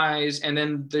size. And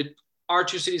then our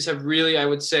two cities have really, I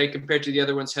would say, compared to the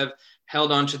other ones, have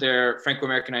held on to their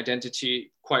Franco-American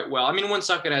identity quite well. I mean,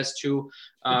 Woonsocket has to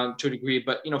a degree,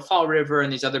 but Fall River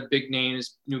and these other big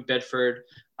names, New Bedford,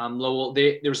 Lowell,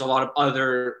 there was a lot of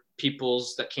other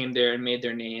peoples that came there and made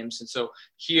their names. And so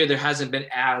here there hasn't been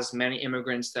as many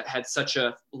immigrants that had such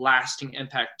a lasting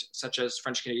impact, such as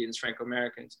French Canadians,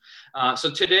 Franco-Americans. So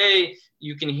today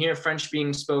you can hear French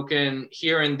being spoken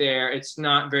here and there. It's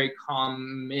not very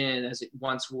common as it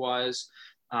once was.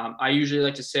 I usually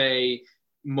like to say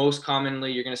most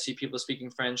commonly you're going to see people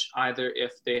speaking French either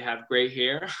if they have gray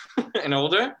hair and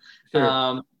older,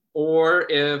 sure. Or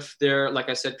if they're, like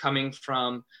I said, coming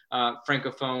from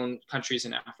Francophone countries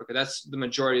in Africa. That's the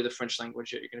majority of the French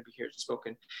language that you're going to be hearing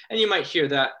spoken. And you might hear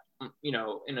that,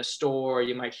 in a store,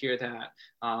 you might hear that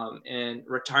in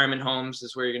retirement homes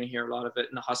is where you're going to hear a lot of it,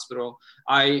 in the hospital.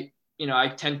 I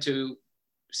tend to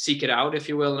seek it out, if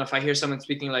you will. And if I hear someone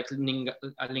speaking like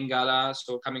Lingala,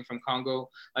 so coming from Congo,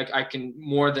 like I can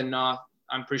more than not,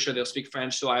 I'm pretty sure they'll speak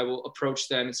French. So I will approach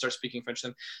them and start speaking French to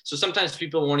them. So sometimes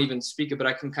people won't even speak it, but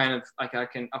I can kind of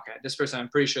okay, this person, I'm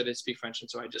pretty sure they speak French.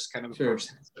 And so I just kind of approach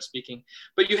them and start speaking.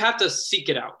 But you have to seek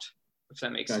it out, if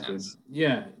that makes sense.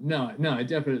 Yeah, no, it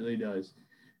definitely does.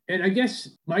 And I guess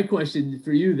my question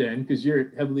for you then, because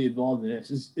you're heavily involved in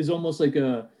this, is almost like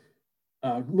a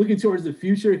looking towards the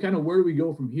future, kind of where do we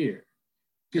go from here?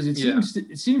 Because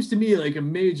it seems to me like a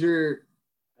major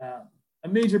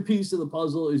piece of the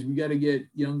puzzle is we got to get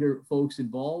younger folks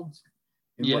involved.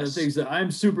 And one of the things that I'm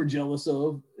super jealous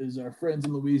of is our friends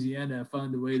in Louisiana have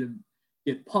found a way to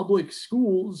get public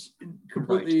schools in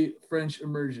completely French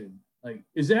immersion. Like,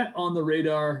 is that on the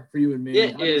radar for you and me?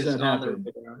 It is on the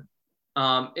radar.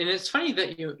 And it's funny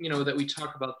that that we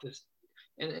talk about this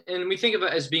and we think of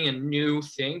it as being a new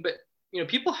thing, but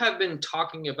people have been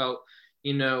talking about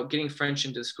getting French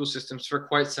into school systems for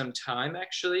quite some time,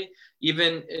 actually.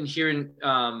 Even here in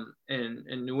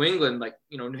New England, like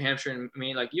New Hampshire and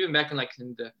Maine, like even back in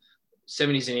the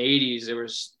 70s and 80s, there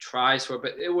was tries for it,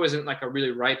 but it wasn't like a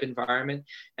really ripe environment.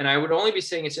 And I would only be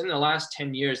saying it's in the last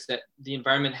 10 years that the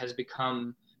environment has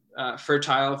become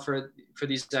fertile for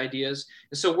these ideas.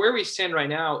 And so where we stand right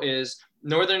now is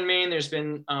Northern Maine. There's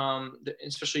been,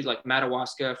 especially like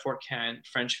Madawaska, Fort Kent,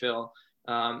 Frenchville.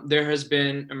 There has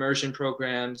been immersion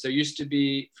programs. There used to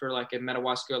be for like in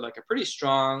Madawaska, like a pretty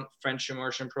strong French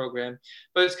immersion program,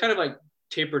 but it's kind of like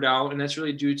tapered out. And that's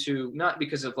really due to not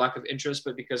because of lack of interest,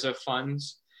 but because of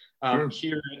funds.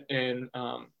 Here in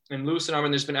Lewis and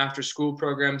Armand, there's been after school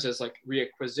programs as like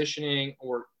reacquisitioning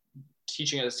or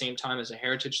teaching at the same time as a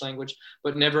heritage language,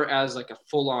 but never as like a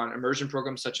full-on immersion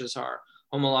program such as our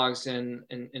homologs in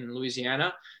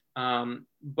Louisiana.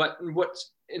 But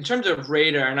what's in terms of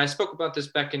radar, and I spoke about this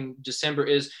back in December,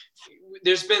 is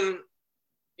there's been,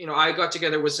 I got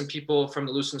together with some people from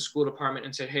the Lewiston School Department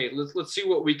and said, hey, let's see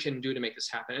what we can do to make this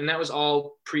happen. And that was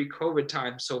all pre-COVID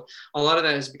time. So a lot of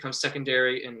that has become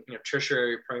secondary and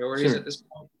tertiary priorities at this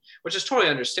point, which is totally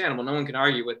understandable. No one can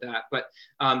argue with that. But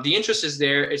the interest is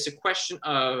there. It's a question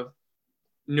of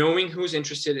knowing who's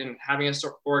interested in having us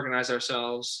organize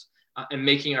ourselves and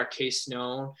making our case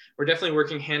known. We're definitely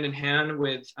working hand in hand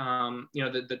with,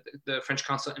 the French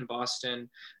consulate in Boston,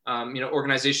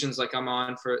 organizations like I'm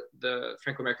on for the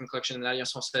Franco-American Collection and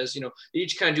Alliance Française, they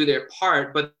each kind of do their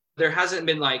part, but there hasn't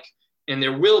been and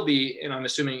there will be, and I'm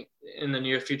assuming in the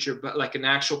near future, but like an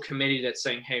actual committee that's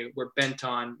saying, hey, we're bent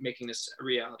on making this a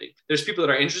reality. There's people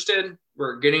that are interested.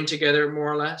 We're getting together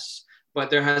more or less, but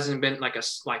there hasn't been like a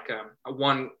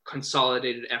one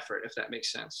consolidated effort, if that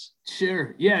makes sense.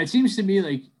 Sure. Yeah, it seems to me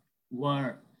like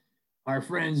our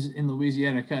friends in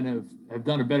Louisiana kind of have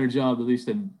done a better job, at least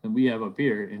than we have up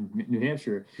here in New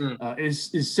Hampshire,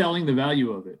 is selling the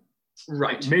value of it.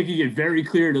 Right. Making it very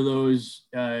clear to those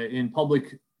in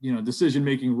public,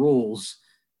 decision-making roles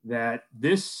that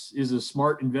this is a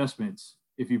smart investment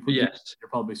if you put it in your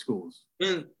public schools.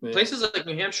 In places like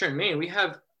New Hampshire and Maine, we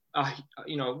have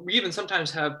we even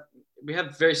sometimes have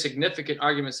very significant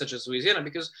arguments such as Louisiana,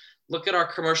 because look at our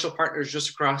commercial partners just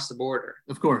across the border.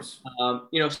 Of course.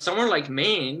 Somewhere like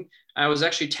Maine, I was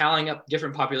actually tallying up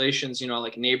different populations,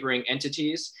 like neighboring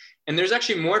entities. And there's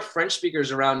actually more French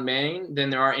speakers around Maine than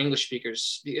there are English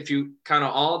speakers. If you count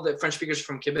all the French speakers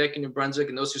from Quebec and New Brunswick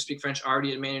and those who speak French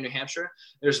already in Maine and New Hampshire,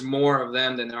 there's more of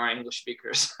them than there are English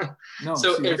speakers.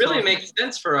 So it really makes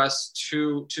sense for us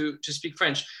to speak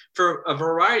French for a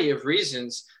variety of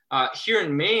reasons. Here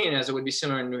in Maine, as it would be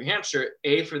similar in New Hampshire,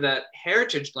 A, for that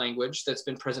heritage language that's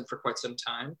been present for quite some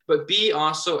time, but B,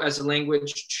 also as a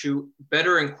language to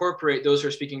better incorporate those who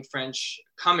are speaking French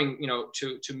coming,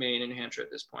 to Maine and New Hampshire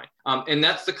at this point. And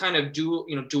that's the kind of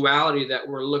duality that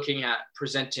we're looking at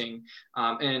presenting.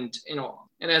 And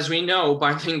as we know,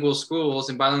 bilingual schools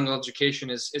and bilingual education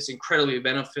is incredibly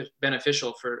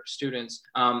beneficial for students.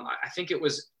 I think it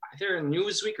was either in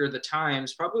Newsweek or the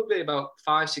Times, probably about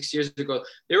 5-6 years ago,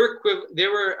 they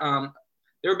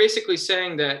were basically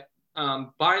saying that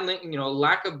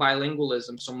lack of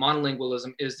bilingualism, so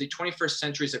monolingualism, is the 21st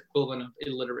century's equivalent of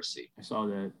illiteracy. I saw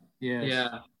that. Yes.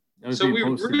 Yeah. So we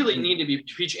really need to be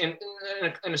preaching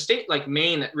in a state like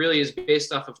Maine that really is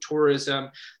based off of tourism.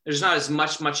 There's not as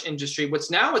much industry. What's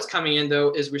coming in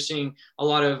though is we're seeing a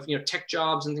lot of tech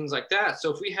jobs and things like that. So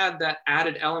if we had that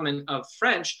added element of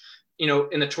French,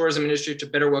 in the tourism industry to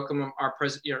better welcome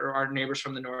our neighbors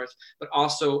from the north, but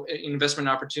also investment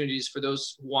opportunities for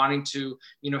those wanting to,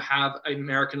 have an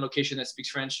American location that speaks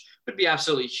French would be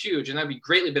absolutely huge. And that'd be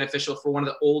greatly beneficial for one of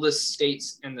the oldest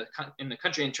states in the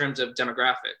country in terms of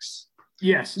demographics.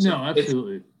 Yes, so no,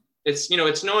 absolutely. It's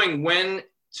knowing when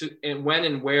and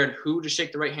where and who to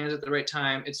shake the right hands at the right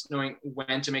time. It's knowing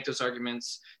when to make those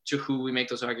arguments, to who we make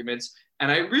those arguments.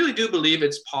 And I really do believe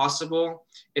it's possible.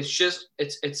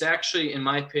 It's actually, in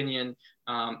my opinion,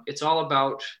 it's all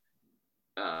about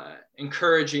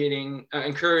encouraging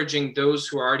those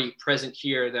who are already present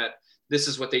here that this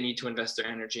is what they need to invest their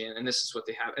energy in, and this is what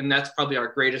they have. And that's probably our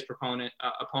greatest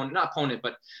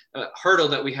hurdle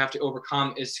that we have to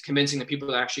overcome, is convincing the people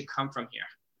that actually come from here.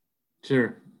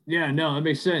 Sure. Yeah, no, that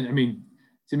makes sense. I mean,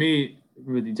 to me,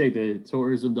 when you take the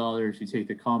tourism dollars, you take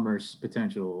the commerce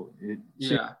potential, it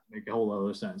make a whole lot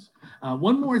of sense.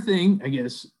 One more thing, I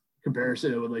guess,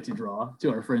 comparison I would like to draw to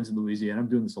our friends in Louisiana, I'm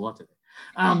doing this a lot today,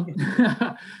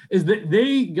 is that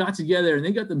they got together and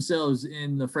they got themselves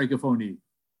in the Francophonie,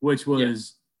 which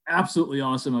was absolutely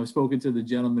awesome. I've spoken to the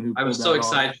gentleman who I was so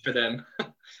excited for them.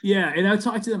 Yeah, and I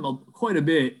talked to them quite a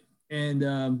bit.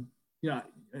 And,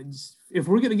 if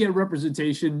we're going to get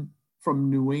representation from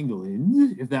New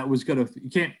England, if that was going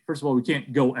to, first of all, we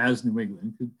can't go as New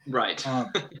England. Right.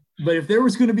 But if there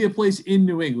was going to be a place in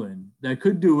New England that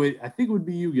could do it, I think it would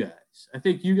be you guys. I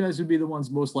think you guys would be the ones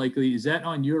most likely. Is that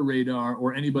on your radar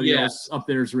or anybody else up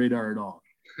there's radar at all?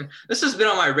 This has been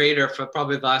on my radar for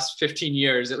probably the last 15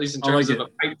 years, at least in terms of a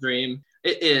pipe dream.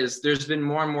 It is. There's been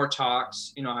more and more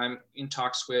talks. I'm in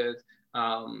talks with,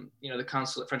 the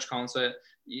consulate, French consulate,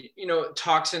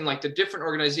 talks in like the different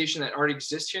organization that already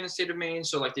exists here in the state of Maine.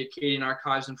 So like the Acadian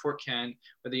Archives in Fort Kent,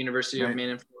 or the University of Maine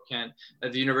in Fort Kent,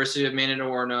 the University of Maine in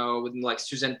Orono, with like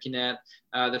Suzanne Pinette,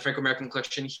 the Franco-American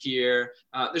Collection here.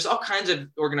 There's all kinds of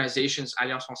organizations,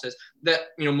 Alliance Française,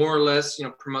 that, more or less,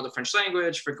 promote the French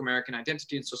language, Franco-American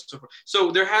identity, and so forth.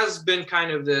 So there has been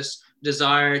kind of this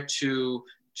desire to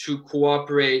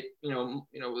cooperate,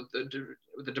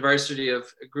 with the diversity of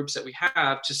groups that we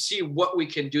have, to see what we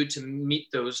can do to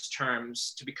meet those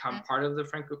terms to become part of the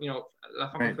Francophonie.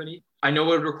 Right. I know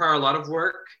it would require a lot of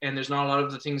work, and there's not a lot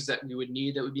of the things that we would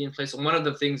need that would be in place. And one of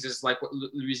the things is like what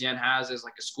Louisiana has is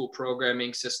like a school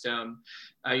programming system.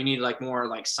 You need like more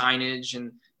like signage,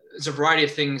 and there's a variety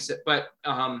of things, but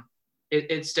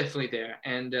it's definitely there.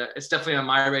 And it's definitely on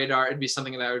my radar. It'd be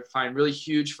something that I would find really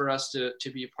huge for us to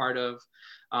be a part of.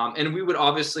 And we would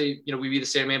obviously, we'd be the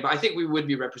same man, but I think we would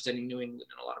be representing New England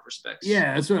in a lot of respects.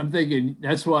 Yeah, that's what I'm thinking.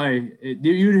 That's why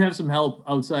you'd have some help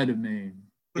outside of Maine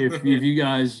if you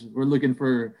guys were looking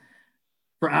for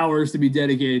hours to be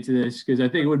dedicated to this, because I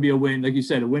think it would be a win, like you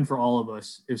said, a win for all of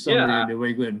us. If somebody in New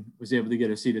England was able to get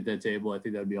a seat at that table, I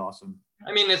think that'd be awesome.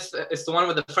 I mean, it's the one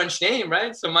with the French name,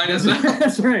 right? So mine is.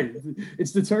 That's right.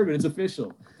 It's determined. It's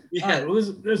official. Yeah. All right, well,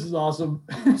 this is awesome.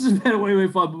 This has been way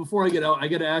fun. But before I get out, I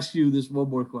got to ask you this one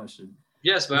more question.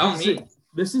 Yes, by all means.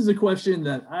 This is a question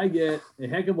that I get a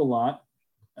heck of a lot.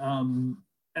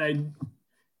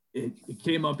 It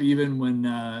came up even when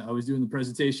I was doing the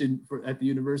presentation at the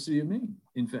University of Maine,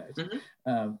 in fact.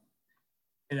 Mm-hmm.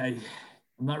 And I'm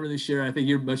not really sure. I think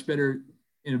you're in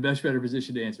a much better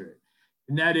position to answer it.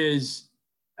 And that is,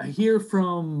 I hear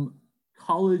from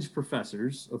college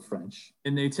professors of French,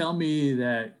 and they tell me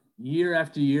that year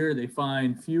after year, they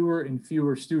find fewer and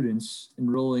fewer students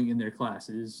enrolling in their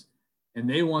classes, and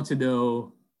they want to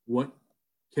know what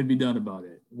can be done about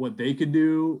it, what they could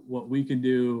do, what we can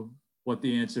do, what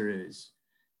the answer is.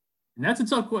 And that's a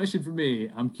tough question for me.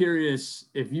 I'm curious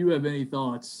if you have any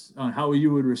thoughts on how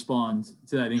you would respond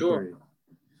to that inquiry. Sure.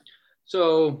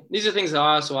 So these are things that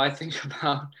also I think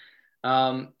about,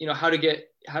 how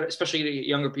to especially get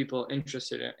younger people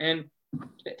interested in. And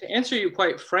To answer you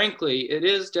quite frankly, it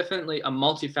is definitely a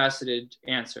multifaceted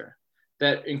answer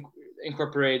that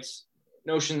incorporates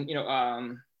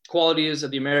qualities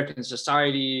of the American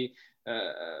society,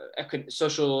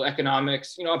 social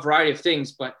economics, a variety of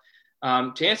things. But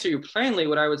to answer you plainly,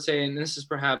 what I would say, and this is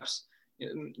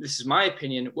my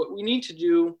opinion, what we need to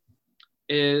do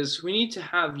is we need to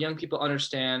have young people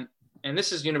understand, and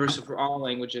this is universal for all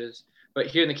languages, but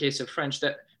here in the case of French,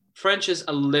 that French is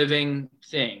a living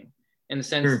thing in the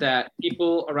sense that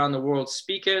people around the world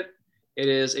speak it. It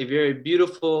is a very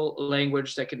beautiful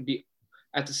language that can be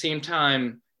at the same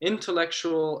time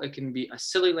intellectual. It can be a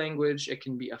silly language. It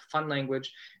can be a fun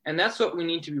language. And that's what we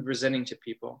need to be presenting to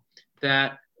people,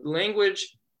 that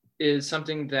language is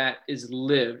something that is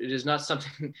lived. It is not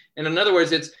something, and in other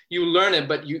words, it's you learn it,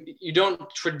 but you don't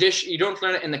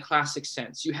learn it in the classic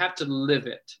sense. You have to live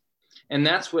it. And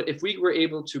that's what, if we were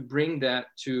able to bring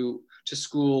that to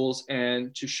schools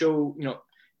and to show,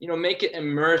 make it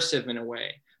immersive in a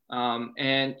way.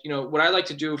 And what I like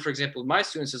to do, for example, with my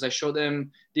students is I show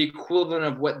them the equivalent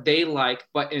of what they like,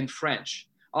 but in French.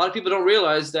 A lot of people don't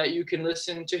realize that you can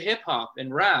listen to hip hop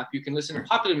and rap. You can listen to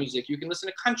popular music. You can listen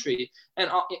to country and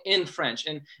in French.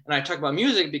 And I talk about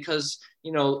music because, a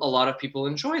lot of people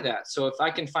enjoy that. So if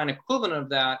I can find equivalent of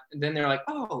that, then they're like,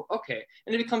 oh, okay.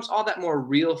 And it becomes all that more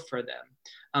real for them.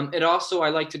 It also, I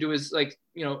like to do is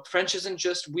French isn't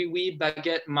just oui,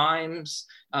 baguette, mimes,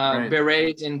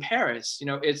 berets in Paris.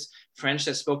 It's French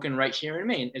that's spoken right here in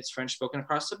Maine. It's French spoken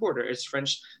across the border. It's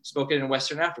French spoken in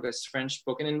Western Africa. It's French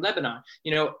spoken in Lebanon.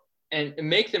 And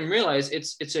make them realize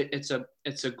it's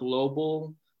a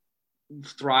global,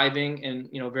 thriving and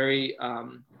very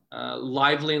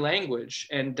lively language,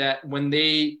 and that when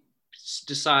they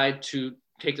decide to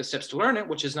take the steps to learn it,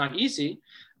 which is not easy,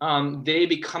 they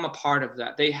become a part of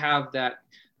that. They have that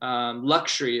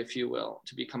luxury, if you will,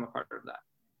 to become a part of that.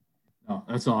 Oh,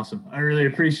 that's awesome. I really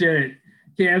appreciate it.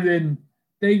 Camden,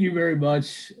 thank you very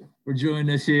much for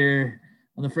joining us here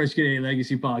on the French Canadian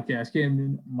Legacy Podcast.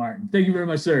 Camden Martin, thank you very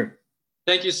much, sir.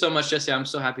 Thank you so much, Jesse. I'm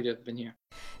so happy to have been here.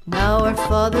 Now our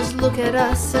fathers look at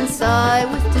us and sigh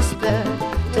with despair,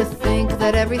 to think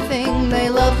that everything they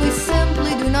love we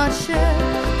simply do not share.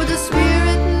 But the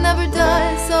spirit never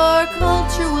dies, our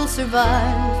culture will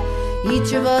survive.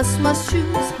 Each of us must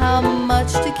choose how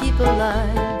much to keep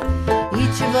alive.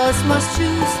 Each of us must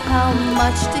choose how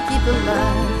much to keep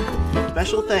alive.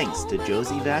 Special thanks to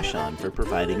Josie Vachon for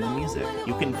providing the music.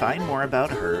 You can find more about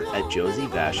her at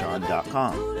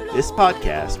josievachon.com. This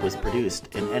podcast was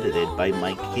produced and edited by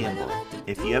Mike Campbell.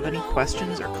 If you have any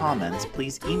questions or comments,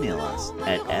 please email us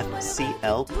at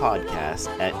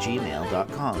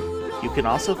fclpodcast@gmail.com. You can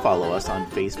also follow us on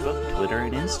Facebook, Twitter,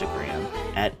 and Instagram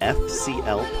at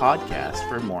FCL Podcast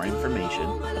for more information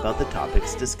about the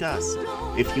topics discussed.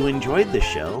 If you enjoyed the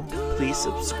show, please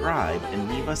subscribe and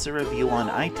leave us a review on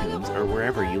iTunes or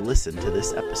wherever you listen to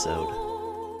this episode.